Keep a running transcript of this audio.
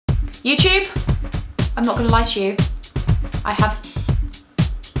YouTube, I'm not gonna lie to you. I have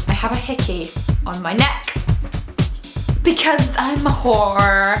a hickey on my neck because I'm a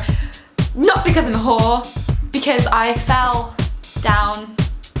whore. Not because I'm a whore, because I fell down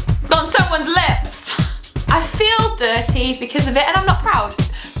on someone's lips. I feel dirty because of it and I'm not proud.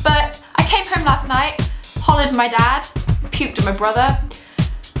 But I came home last night, hollered at my dad, puked at my brother.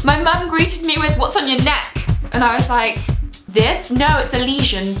 My mum greeted me with, "What's on your neck?" And I was like, "This? No, it's a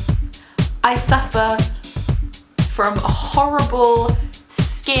lesion. I suffer from a horrible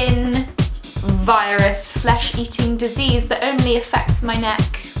skin virus, flesh-eating disease that only affects my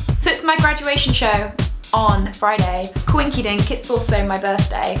neck." So it's my graduation show on Friday. Coinky dink, it's also my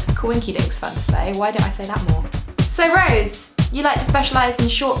birthday. Coinky dink's fun to say, why don't I say that more? So Rose, you like to specialise in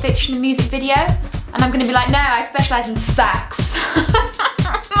short fiction and music video? And I'm gonna be like, no, I specialise in sex.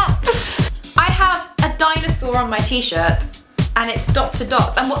 I have a dinosaur on my t-shirt and it's Dr.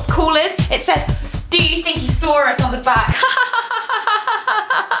 Dots, and what's cool is, it says, "Do you think he saw us?" on the back.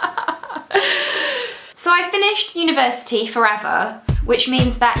 So I finished university forever, which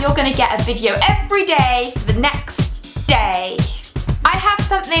means that you're gonna get a video every day for the next day. I have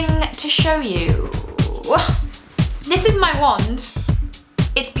something to show you. This is my wand.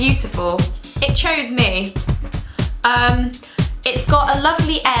 It's beautiful. It chose me. It's got a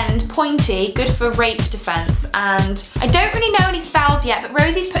lovely end, pointy, good for rape defense, and I don't really know any spells yet, but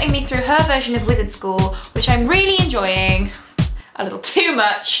Rosie's putting me through her version of wizard school, which I'm really enjoying. A little too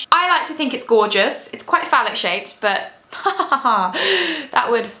much. I like to think it's gorgeous. It's quite phallic shaped, but that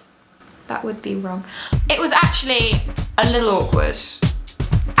would be wrong. It was actually a little awkward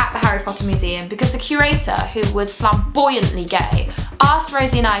at the Harry Potter Museum because the curator, who was flamboyantly gay, asked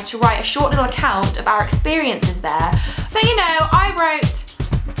Rosie and I to write a short little account of our experiences there. So, you know, I wrote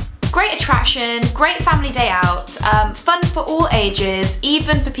great attraction, great family day out, fun for all ages,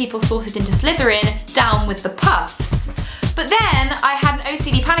 even for people sorted into Slytherin, down with the puffs. But then I had an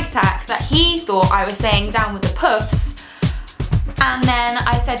OCD panic attack that he thought I was saying down with the puffs. And then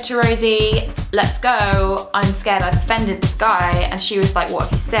I said to Rosie, "Let's go, I'm scared I've offended this guy." And she was like, "What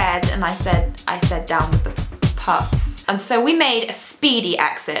have you said?" And I said down with the puffs. And so we made a speedy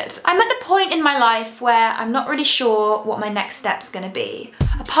exit. I'm at the point in my life where I'm not really sure what my next step's gonna be.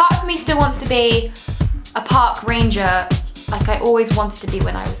 A part of me still wants to be a park ranger like I always wanted to be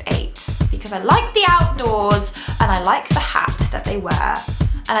when I was 8, because I like the outdoors and I like the hat that they wear.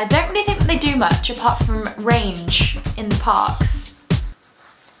 And I don't really think that they do much apart from range in the parks.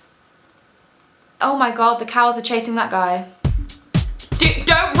 Oh my god, the cows are chasing that guy. Dude,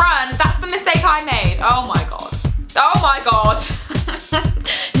 don't run! That's the mistake I made! Oh my god. Oh my god!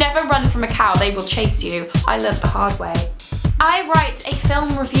 Never run from a cow, they will chase you. I learned the hard way. I write a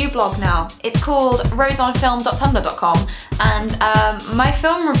film review blog now. It's called roseonfilm.tumblr.com, and my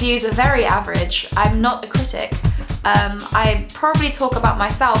film reviews are very average. I'm not a critic. I probably talk about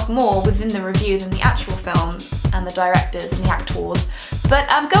myself more within the review than the actual film and the directors and the actors. But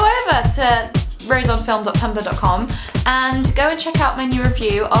go over to roseonfilm.tumblr.com and go and check out my new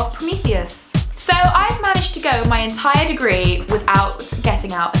review of Prometheus. So I've managed to go my entire degree without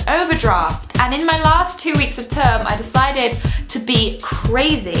getting out an overdraft, and in my last 2 weeks of term I decided to be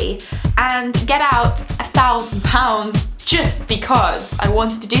crazy and get out £1,000 just because I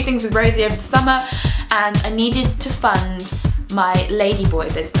wanted to do things with Rosie over the summer and I needed to fund my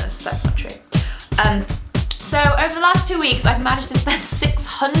ladyboy business. That's not true. So over the last 2 weeks I've managed to spend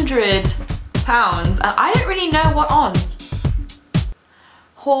 £600 and I don't really know what on.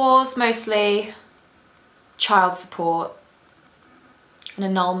 Whores mostly, child support, an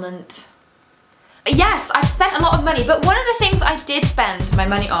annulment. Yes, I've spent a lot of money, but one of the things I did spend my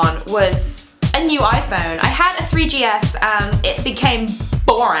money on was a new iPhone. I had a 3GS and it became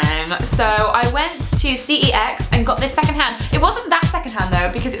boring, so I went to CEX and got this secondhand. It wasn't that secondhand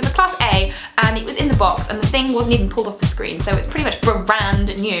though, because it was a Class A and it was in the box and the thing wasn't even pulled off the screen, so it's pretty much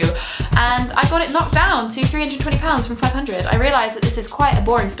brand new. And I got it knocked down to £320 from 500. I realised that this is quite a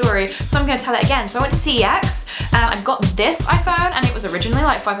boring story, so I'm going to tell it again. So I went to CEX and I got this iPhone and it was originally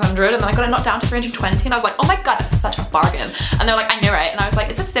like 500, and then I got it knocked down to 320 and I was like, oh my god, that's such a bargain. And they were like, I knew it. And I was like,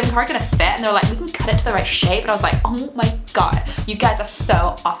 is this SIM card going to fit? And they were like, we can cut it to the right shape. And I was like, oh my god, you guys are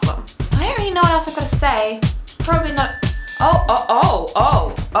so awesome. I don't really know what else I've got to say. Probably not. Oh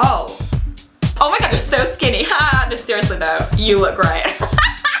my god, you're so skinny. Ha! No, seriously though, you look great.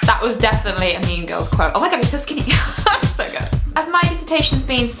 That was definitely a Mean Girls quote. Oh my god, you're so skinny. That's so good. As my dissertation's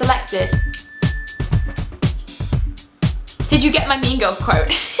being selected, did you get my Mean Girls quote?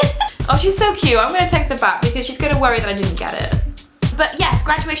 Oh, she's so cute. I'm gonna text her back because she's gonna worry that I didn't get it. But yes,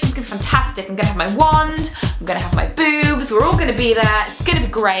 graduation's gonna be fantastic. I'm gonna have my wand, I'm gonna have my boobs, we're all gonna be there. It's gonna be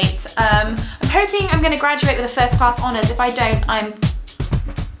great. I'm hoping I'm gonna graduate with a first class honours. If I don't, I'm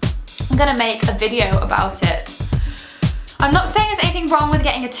gonna make a video about it. I'm not saying there's anything wrong with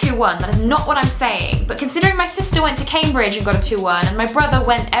getting a 2-1, that is not what I'm saying, but considering my sister went to Cambridge and got a 2-1 and my brother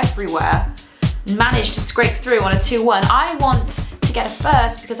went everywhere and managed to scrape through on a 2-1, I want to get a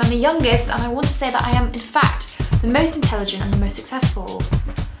first because I'm the youngest and I want to say that I am in fact the most intelligent and the most successful.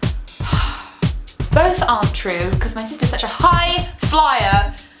 Both aren't true because my sister's such a high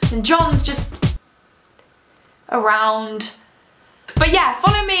flyer and John's just around. But yeah,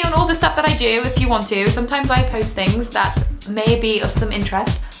 follow me on all the stuff that I do if you want to. Sometimes I post things that may be of some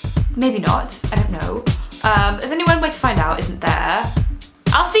interest, maybe not, I don't know. There's only one way to find out, isn't there?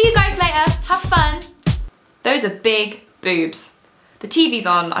 I'll see you guys later, have fun. Those are big boobs. The TV's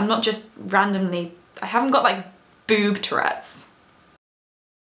on, I'm not just randomly, I haven't got like boob Tourette's.